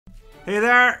Hey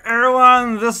there,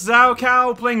 everyone, this is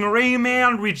Cow playing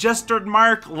Rayman Registered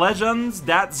Mark Legends.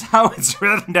 That's how it's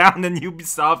written down in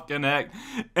Ubisoft Connect,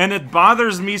 and it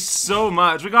bothers me so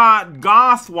much. We got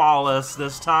Goth Wallace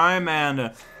this time, and I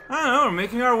don't know, we're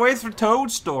making our way through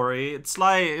Toad Story. It's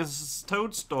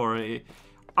Toad Story.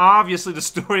 Obviously the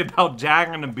story about Jack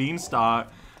and the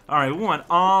Beanstalk. Alright, we went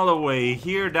all the way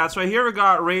here. That's right, here we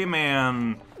got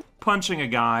Rayman punching a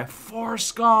guy. 4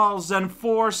 skulls and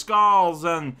 4 skulls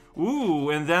and ooh,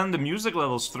 and then the music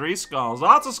level's 3 skulls.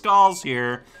 Lots of skulls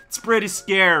here. It's pretty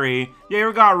scary. Yeah,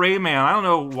 we got Rayman. I don't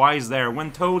know why he's there.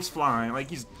 When Toad's flying, like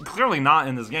he's clearly not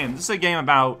in this game. This is a game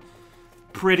about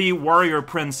pretty warrior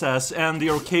princess and the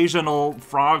occasional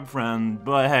frog friend.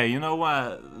 But hey, you know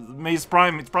what? It's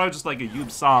probably just like a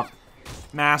Ubisoft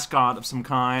mascot of some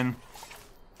kind.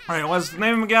 Alright, what's the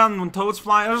name again? When Toad's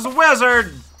flying, there's a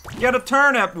wizard! Get a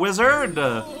turnip, wizard!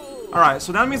 Alright,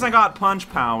 so that means I got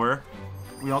punch power.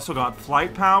 We also got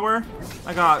flight power.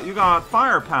 You got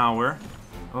fire power.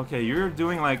 Okay, you're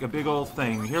doing like a big old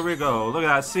thing. Here we go. Look at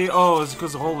that. See? Oh, it's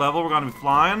because the whole level we're gonna be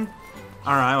flying?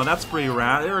 Alright, well that's pretty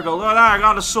rad. Here we go. Look at that. I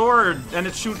got a sword and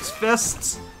it shoots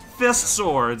fists. Fist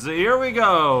swords. Here we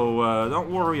go.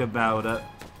 Don't worry about it.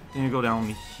 Then you go down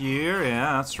here.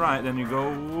 Yeah, that's right. Then you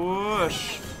go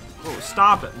whoosh. Oh,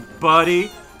 stop it,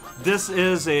 buddy. This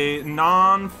is a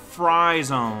non-fry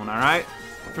zone, alright?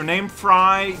 If you're named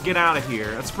Fry, get out of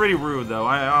here. That's pretty rude, though.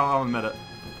 I'll admit it.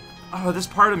 Oh, this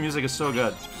part of the music is so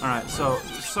good. Alright, so,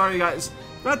 sorry guys.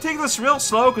 I'm gonna take this real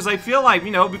slow, because I feel like,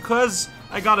 you know, because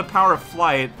I got a power of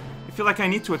flight, I feel like I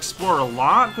need to explore a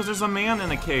lot, because there's a man in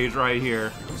a cage right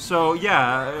here. So,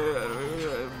 yeah,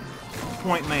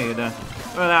 point made. Look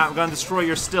at that, I'm gonna destroy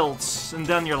your stilts, and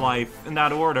then your life, in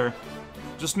that order.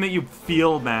 Just make you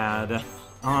feel bad.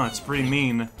 Oh, it's pretty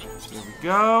mean. Here we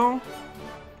go.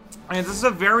 And this is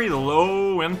a very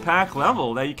low impact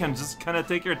level that you can just kind of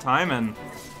take your time and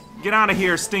get out of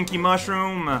here, stinky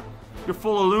mushroom. You're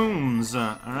full of looms.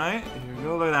 Alright, here we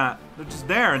go, look at that. They're just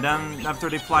there, and then after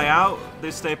they fly out,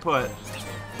 they stay put.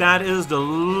 That is the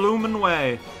Lumen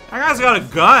way. That guy's got a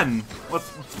gun. What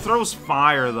throws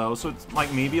fire though, so it's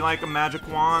like maybe like a magic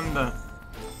wand.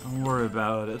 Don't worry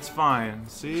about it, it's fine.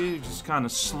 See, just kind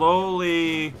of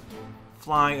slowly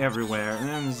fly everywhere. And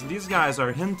then these guys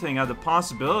are hinting at the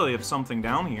possibility of something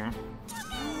down here.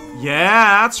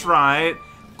 Yeah, that's right.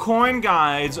 Coin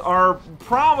guides are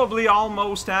probably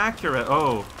almost accurate.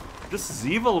 Oh, this is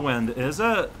Evil Wind, is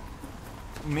it?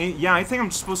 Yeah, I think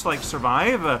I'm supposed to like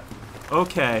survive.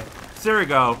 Okay, so there we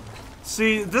go.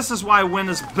 See, this is why Wind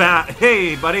is bad.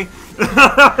 Hey, buddy.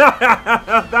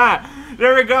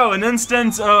 There we go, an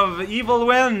instance of evil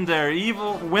wind, or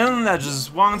evil wind that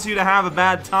just wants you to have a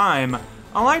bad time.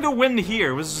 I like the wind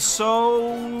here, it was just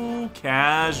so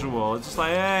casual. It's just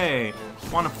like, hey,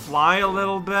 want to fly a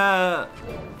little bit? I'm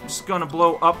just gonna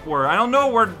blow upward. I don't know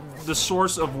where the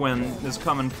source of wind is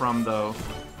coming from, though.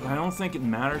 But I don't think it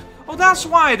matters. Oh, that's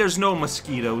why there's no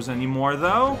mosquitoes anymore,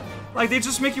 though. Like, they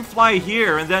just make you fly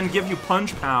here and then give you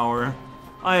punch power.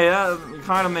 Oh yeah, it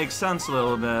kind of makes sense a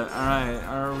little bit. Alright,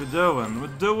 how are we doing? We're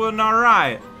doing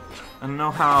alright. I don't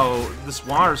know how this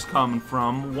water's coming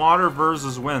from. Water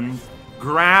versus wind.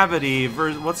 Gravity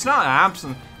versus... Well, it's not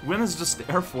absent. Wind is just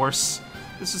the Air Force.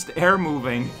 It's just air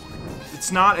moving.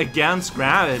 It's not against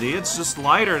gravity. It's just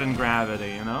lighter than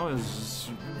gravity, you know? It's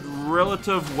just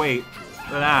relative weight.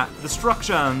 Look at that.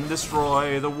 Destruction.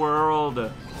 Destroy the world.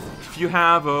 If you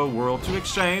have a world to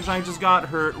exchange, I just got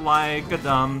hurt like a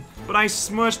dumb... But I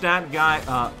smushed that guy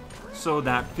up, so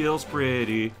that feels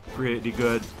pretty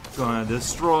good. Gonna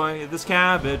destroy this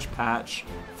cabbage patch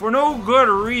for no good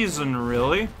reason,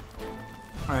 really.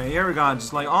 Alright, here we got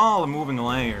just like all the moving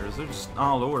layers. They're just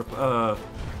all over.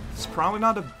 It's probably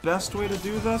not the best way to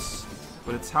do this,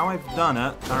 but it's how I've done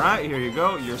it. Alright, here you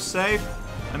go. You're safe.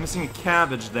 I'm missing a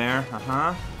cabbage there.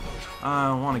 I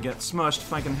don't want to get smushed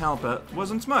if I can help it.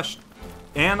 Wasn't smushed.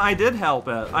 And I did help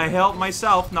it. I helped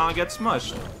myself not get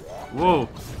smushed. Whoa,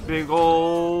 big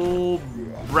old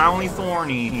brownie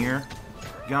thorny here.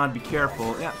 Gotta be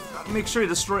careful. Yeah, make sure you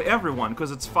destroy everyone,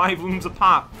 because it's 5 looms a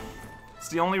pop. It's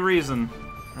the only reason.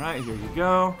 Alright, here you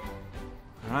go.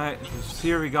 Alright,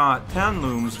 here we got 10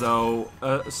 looms, though.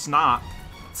 Snot.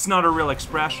 It's not a real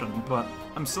expression, but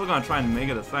I'm still gonna try and make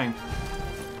it a thing.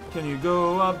 Can you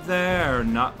go up there?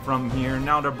 Not from here.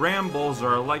 Now the brambles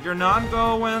are like you're not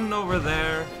going over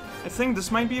there. I think this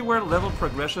might be where level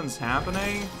progression's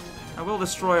happening. I will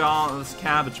destroy all this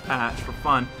cabbage patch for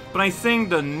fun. But I think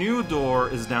the new door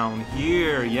is down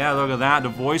here. Yeah, look at that. The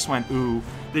voice went ooh.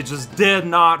 They just did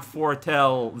not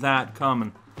foretell that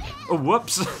coming. Oh,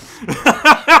 whoops.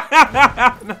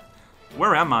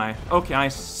 Where am I? Okay, I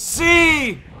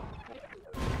see!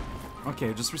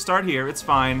 Okay, just restart here. It's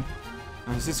fine.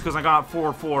 This is because I got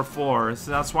 4, 4, 4.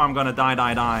 So that's why I'm gonna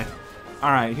die.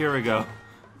 Alright, here we go.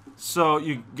 So,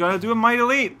 you gotta do a Mighty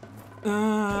Leap.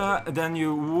 Then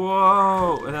you...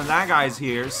 Whoa! And then that guy's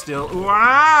here still.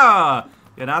 Wow!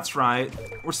 Yeah, that's right.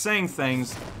 We're saying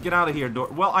things. Get out of here, door.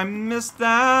 Well, I missed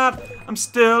that. I'm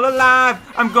still alive.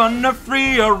 I'm gonna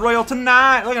free a royal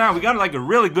tonight. Look at that. We got like a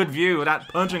really good view of that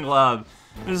punching glove.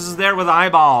 This is there with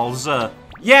eyeballs.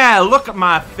 Yeah, look at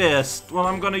my fist. Well,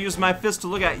 I'm gonna use my fist to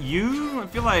look at you. I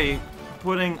feel like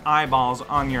putting eyeballs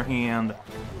on your hand.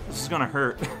 This is gonna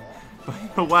hurt. But you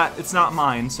know what? It's not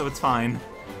mine, so it's fine.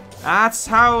 That's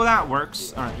how that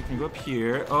works. Alright, you can go up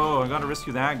here. Oh, I gotta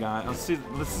rescue that guy. Let's see.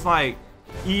 This is like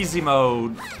easy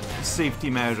mode safety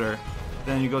measure.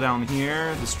 Then you go down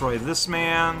here, destroy this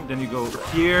man. Then you go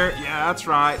here. Yeah, that's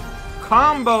right.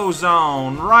 Combo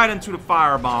zone. Right into the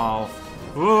fireball.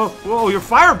 Whoa, whoa, you're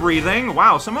fire breathing.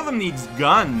 Wow, some of them needs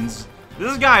guns.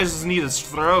 This guy just needs his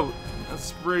throat.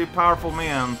 That's a pretty powerful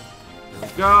man. There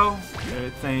we go.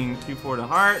 Everything Q4 to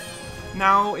heart.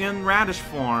 Now in radish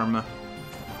form.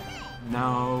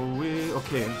 Now we...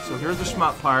 Okay, so here's the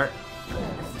shmup part.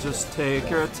 Just take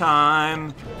your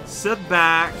time, sit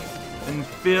back, and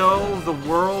fill the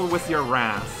world with your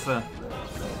wrath.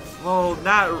 Well,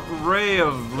 that ray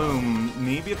of bloom,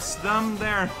 maybe it's them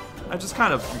there? I just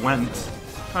kind of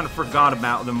forgot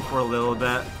about them for a little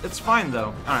bit. It's fine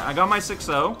though. Alright, I got my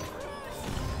 6-0.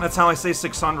 That's how I say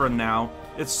 600 now.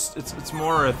 It's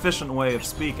more efficient way of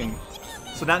speaking.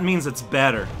 So that means it's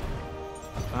better.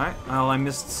 Alright, well, I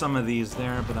missed some of these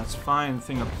there, but that's fine.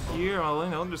 Thing up here, well,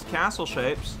 you know, just castle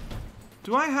shapes.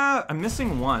 Do I have... I'm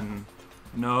missing one.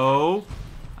 No.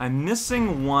 I'm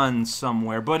missing one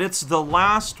somewhere, but it's the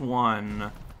last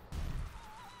one.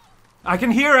 I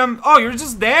can hear him. Oh, you're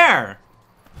just there.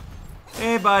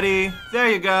 Hey, buddy. There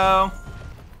you go.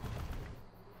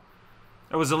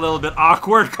 It was a little bit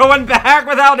awkward going back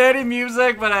without any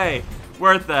music, but hey,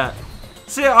 worth it.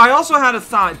 See, I also had a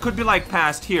thought, it could be like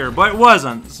past here, but it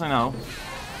wasn't, so, you know.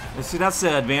 You see, that's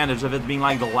the advantage of it being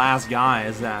like the last guy,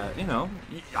 is that, you know,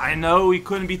 I know he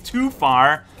couldn't be too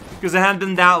far, because it hadn't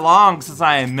been that long since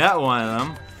I met one of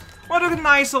them. What a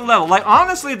nice level. Like,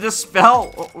 honestly, these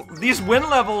wind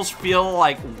levels feel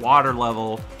like water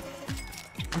level.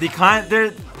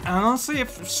 Honestly,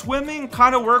 if swimming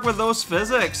kind of worked with those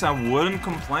physics, I wouldn't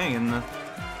complain.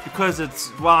 Because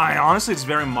honestly, it's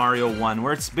very Mario 1,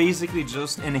 where it's basically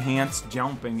just enhanced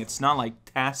jumping. It's not like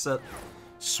tacit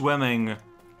swimming,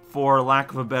 for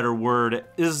lack of a better word.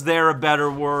 Is there a better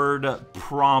word?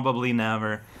 Probably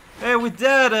never. Hey, we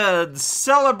did it!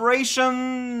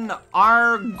 Celebration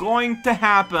are going to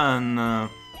happen.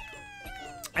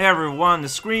 Everyone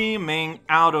is screaming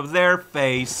out of their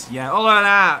face. Yeah, oh, look at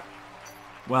that!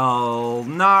 Well,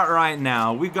 not right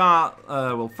now. We got,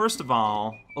 well, first of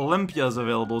all, Olympia's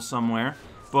available somewhere.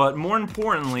 But more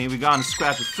importantly, we got to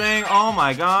scratch a thing. Oh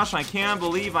my gosh, I can't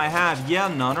believe I have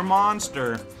yet another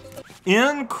monster.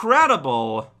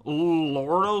 Incredible!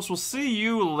 Lordos, we'll see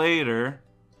you later.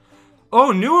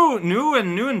 Oh,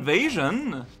 new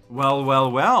invasion.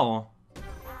 Well.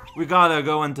 We gotta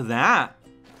go into that.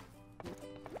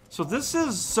 So this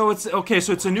is, okay,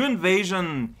 so it's a new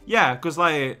invasion. Yeah, because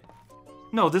like,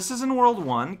 no, this is in World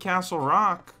 1, Castle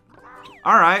Rock.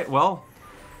 Alright, well.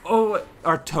 Oh,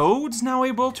 are Toads now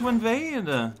able to invade?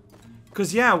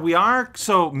 Because, yeah, we are,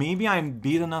 so maybe I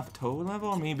beat enough Toad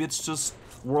level? Maybe it's just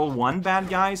World 1 bad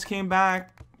guys came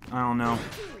back? I don't know.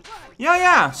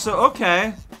 Yeah, so,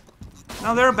 okay.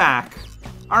 Now they're back.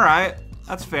 Alright,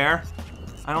 that's fair.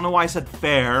 I don't know why I said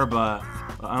fair, but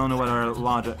I don't know what our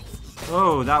logic...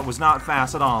 Oh, that was not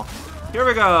fast at all. Here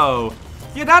we go.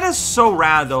 Yeah, that is so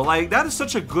rad, though. Like, that is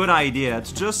such a good idea.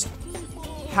 To just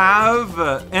have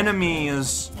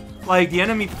enemies, like the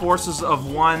enemy forces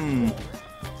of one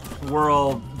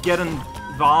world get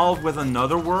involved with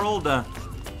another world.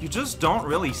 You just don't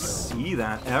really see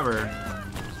that ever.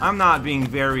 I'm not being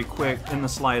very quick in the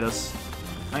slightest.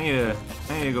 I need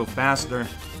to go faster.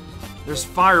 There's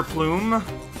Fire Plume.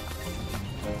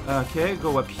 Okay,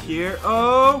 go up here.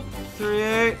 Oh,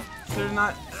 38,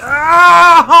 39.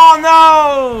 Oh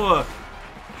no!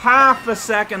 Half a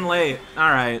second late.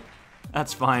 Alright,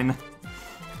 that's fine.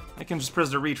 I can just press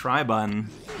the retry button.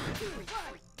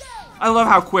 I love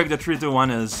how quick the 3, 2,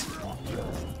 1 is.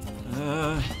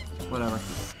 Whatever.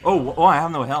 Oh, I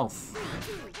have no health.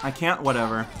 I can't,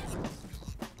 whatever.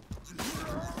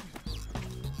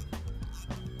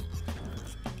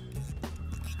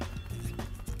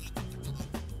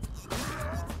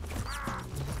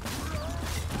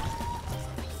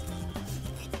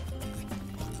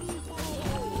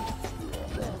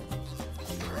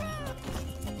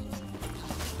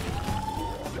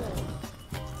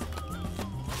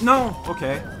 No!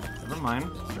 Okay. Never mind.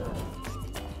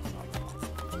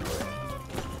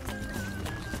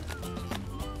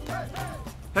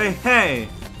 Hey, hey!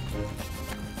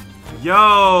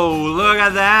 Yo, look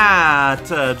at that!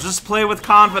 Just play with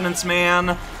confidence,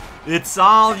 man. It's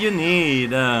all you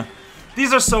need.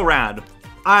 These are so rad.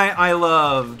 I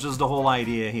love just the whole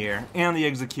idea here. And the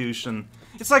execution.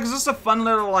 It's like just a fun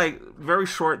little, like, very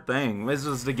short thing. It's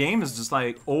just, the game is just,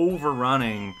 like,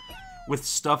 overrunning with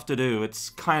stuff to do. It's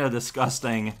kind of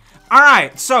disgusting.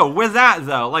 Alright, so with that,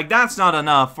 though, like, that's not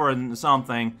enough for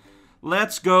something.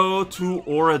 Let's go to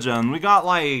Origin. We got,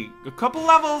 like, a couple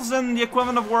levels in the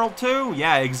equivalent of World 2?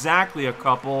 Yeah, exactly a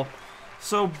couple.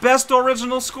 So, best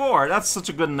original score. That's such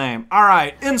a good name.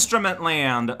 Alright, Instrument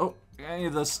Land. Oh, any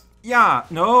of this. Yeah,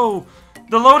 no.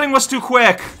 The loading was too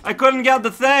quick. I couldn't get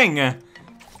the thing.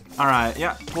 Alright,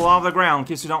 yeah, pull off the ground in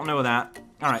case you don't know that.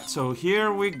 Alright, so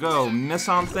here we go. Miss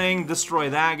something, destroy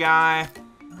that guy.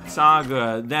 It's all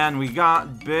good. Then we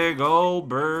got big old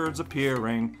birds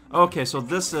appearing. Okay, so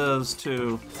this is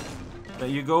to...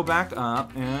 you go back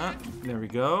up. Yeah, there we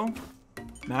go.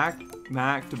 Back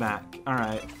to back.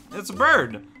 Alright. It's a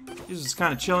bird. He's just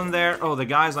kind of chilling there. Oh, the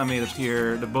guys I made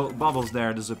appear. The bubbles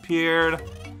there disappeared.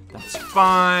 That's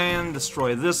fine.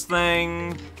 Destroy this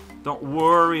thing. Don't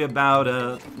worry about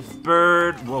it.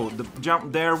 Bird. Whoa, the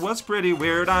jump there was pretty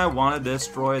weird. I want to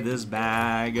destroy this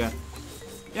bag.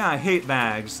 Yeah, I hate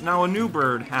bags. Now a new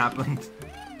bird happened.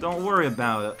 Don't worry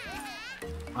about it.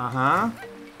 Uh-huh.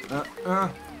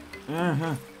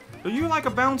 Are you like a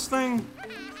bounce thing?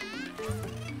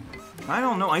 I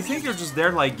don't know. I think you're just there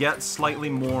to, like, get slightly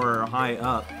more high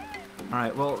up.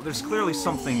 Alright, well, there's clearly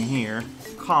something here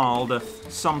called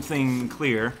something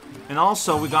clear. And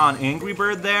also, we got an Angry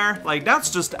Bird there. Like, that's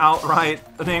just outright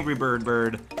an Angry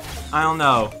Bird. I don't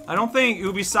know. I don't think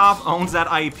Ubisoft owns that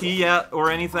IP yet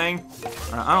or anything.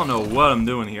 I don't know what I'm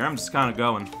doing here. I'm just kind of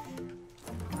going.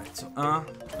 Alright, so,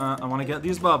 I want to get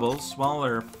these bubbles while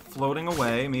they're floating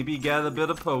away. Maybe get a bit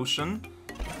of potion.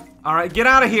 Alright, get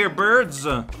out of here, birds!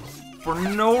 For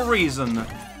no reason.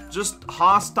 Just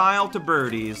hostile to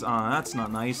birdies. That's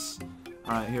not nice.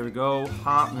 Alright, here we go.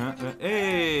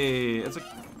 Hey! It's a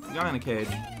guy in a cage.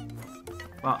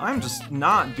 Well, I'm just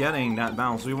not getting that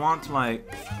bounce. We want to,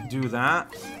 like, do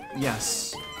that.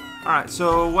 Yes. Alright,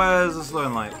 so what is this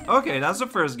looking like? Okay, that's the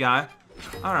first guy.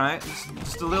 Alright,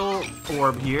 just a little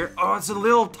orb here. Oh, it's a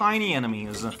little tiny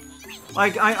enemies.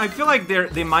 Like, I feel like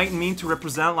they might mean to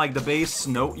represent, like, the bass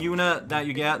note unit that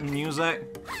you get in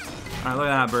music. Alright, look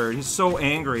at that bird. He's so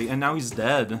angry, and now he's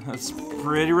dead. That's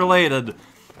pretty related.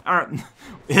 Alright,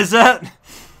 is it?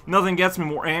 Nothing gets me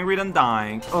more angry than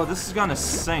dying. Oh, this is gonna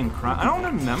sync, right? I don't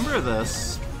remember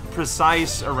this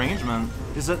precise arrangement.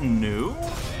 Is it new?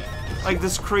 Like,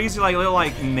 this crazy, like, little,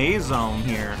 like, maze zone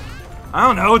here. I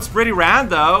don't know, it's pretty rad,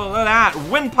 though. Look at that.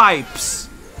 Windpipes!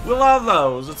 We love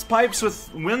those. It's pipes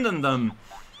with wind in them.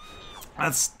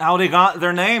 That's how they got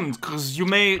their names, because you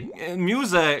make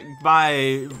music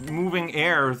by moving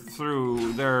air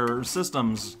through their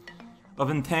systems of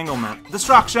entanglement.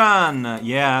 Destruction!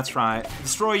 Yeah, that's right.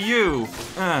 Destroy you!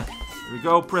 Here we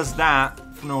go, press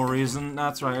that for no reason.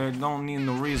 That's right, I don't need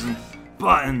no reason.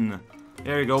 Button!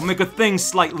 There you go, make a thing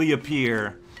slightly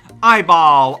appear.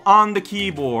 Eyeball on the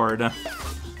keyboard.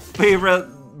 Favorite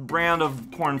brand of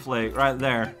cornflake right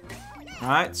there.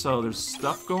 Alright, so there's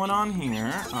stuff going on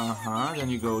here. Then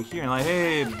you go here and like,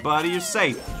 hey, buddy, you're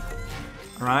safe.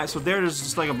 Alright, so there's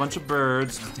just like a bunch of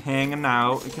birds hanging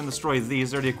out. You can destroy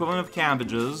these. They're the equivalent of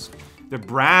cabbages. They're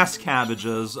brass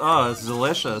cabbages. Oh, it's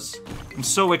delicious. I'm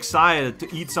so excited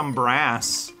to eat some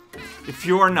brass. If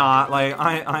you're not, like,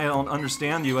 I don't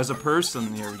understand you as a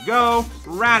person. Here we go.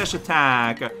 Radish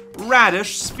attack.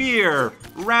 Radish spear.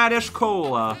 Radish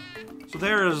cola. So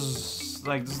there's,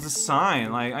 like, this is the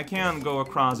sign. Like, I can't go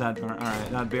across that.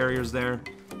 Alright, that barrier's there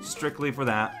strictly for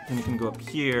that. And you can go up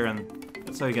here, and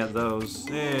that's how you get those.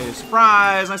 Hey,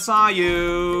 surprise! I saw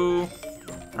you!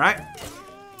 Alright.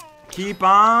 Keep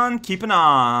on keeping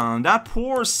on. That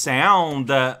poor sound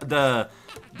that the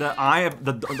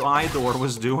eye door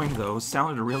was doing, though,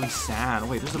 sounded really sad.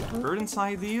 Wait, there's a bird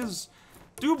inside these?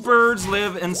 Do birds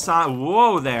live inside?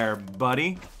 Whoa there,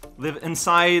 buddy. Live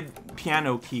inside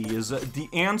piano keys. The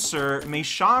answer may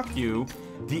shock you.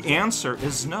 The answer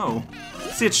is no.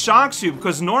 See, it shocks you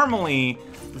because normally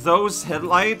those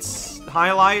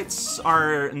highlights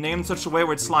are named in such a way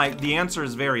where it's like the answer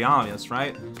is very obvious,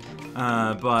 right?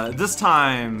 But this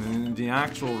time, the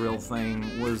actual real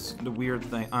thing was the weird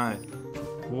thing.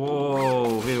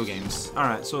 Whoa, video games.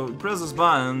 Alright, so press this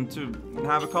button to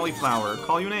have a cauliflower.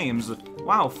 Call you names.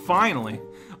 Wow, finally.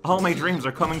 All my dreams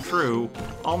are coming true.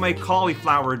 All my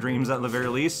cauliflower dreams, at the very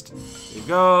least. Here you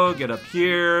go, get up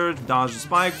here, dodge the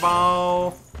spike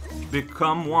ball,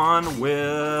 become one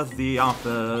with the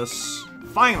office.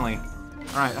 Finally.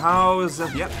 Alright, how is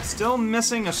that? Yep, still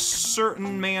missing a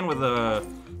certain man with a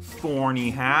thorny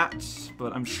hat,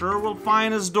 but I'm sure we'll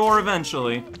find his door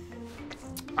eventually.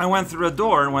 I went through a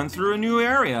door and went through a new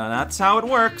area. That's how it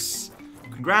works.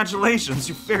 Congratulations,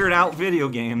 you figured out video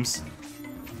games.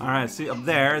 Alright, see up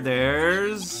there,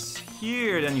 there's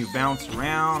here, then you bounce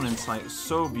around, and it's like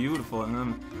so beautiful. And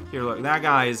then here, look, that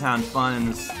guy is having fun in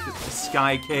this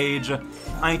sky cage.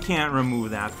 I can't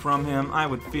remove that from him. I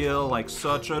would feel like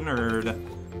such a nerd.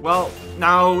 Well,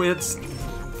 now it's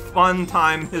fun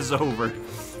time is over.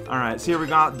 Alright, so here we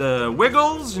got the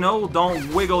wiggles. You know,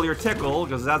 don't wiggle your tickle,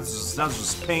 because that's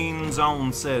just pain's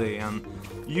own city. And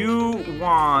you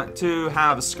want to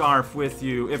have a scarf with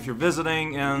you if you're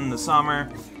visiting in the summer,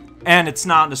 and it's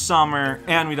not the summer,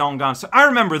 and we don't got. So I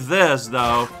remember this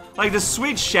though, like this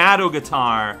sweet shadow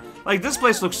guitar. Like this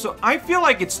place looks so. I feel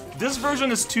like this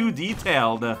version is too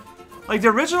detailed. Like the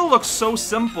original looks so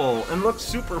simple and looks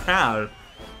super rad.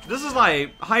 This is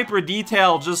like hyper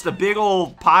detailed, just a big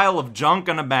old pile of junk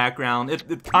in the background.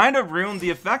 It kind of ruined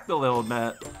the effect a little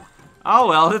bit. Oh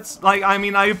well, it's like, I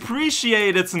mean, I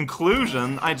appreciate its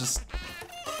inclusion. I just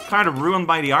kind of ruined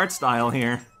by the art style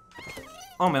here.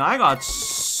 Oh man, I got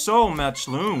so much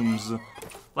looms.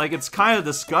 Like, it's kind of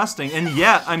disgusting, and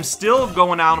yet I'm still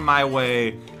going out of my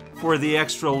way for the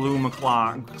extra loom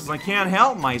o'clock, because I can't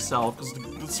help myself, because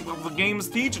that's what the game's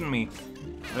teaching me.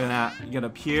 Look at that. You get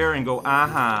up here and go,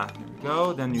 aha. There you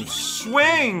go, then you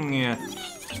swing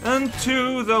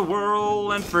into the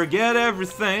world and forget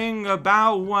everything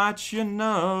about what you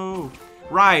know.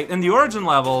 Right, in the origin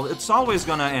level, it's always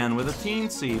gonna end with a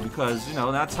teensy, because, you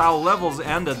know, that's how levels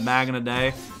ended back in the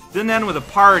day. Didn't end with a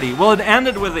party. Well, it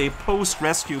ended with a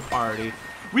post-rescue party.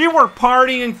 We were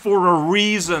partying for a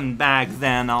reason back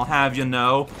then, I'll have you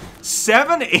know.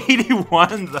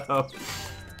 781, though.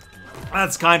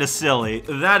 That's kind of silly.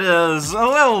 That is a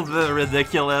little bit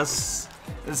ridiculous.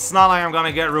 It's not like I'm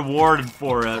gonna get rewarded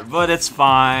for it, but it's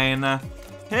fine.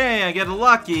 Hey, I get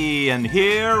lucky, and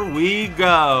here we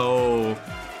go.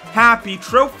 Happy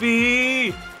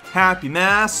trophy! Happy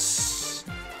mess!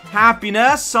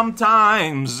 Happiness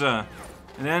sometimes! And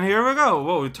then here we go.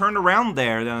 Whoa, we turned around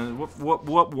there. Then whoop,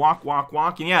 walk, walk,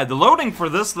 walk. And yeah, the loading for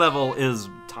this level is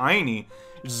tiny.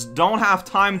 You just don't have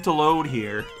time to load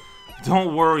here.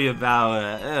 Don't worry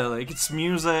about it. Like, it's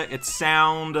music, it's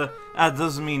sound. That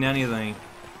doesn't mean anything.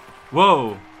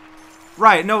 Whoa.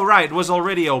 Right, no, right, it was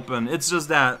already open. It's just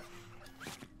that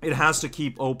it has to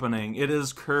keep opening. It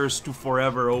is cursed to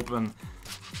forever open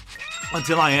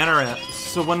until I enter it.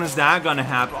 So when is that gonna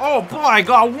happen? Oh boy, I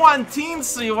got one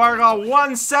teensy, I got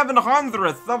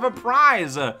 1/700th of a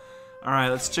prize. Alright,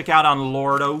 let's check out on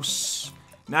Lordos.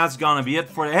 That's gonna be it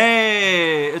for.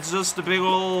 Hey, it's just a big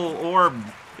old orb.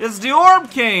 It's the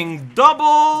Orb King!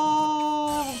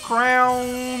 Double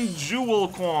crown jewel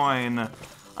coin.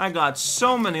 I got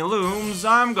so many looms,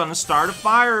 I'm gonna start a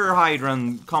fire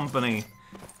hydrant company.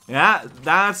 Yeah,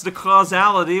 that's the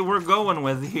causality we're going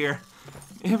with here.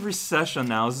 Every session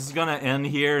now is gonna end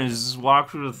here and just walk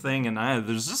through the thing, and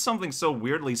there's just something so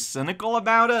weirdly cynical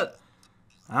about it.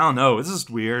 I don't know, it's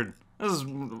just weird. This is,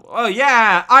 oh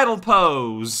yeah, idle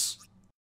pose.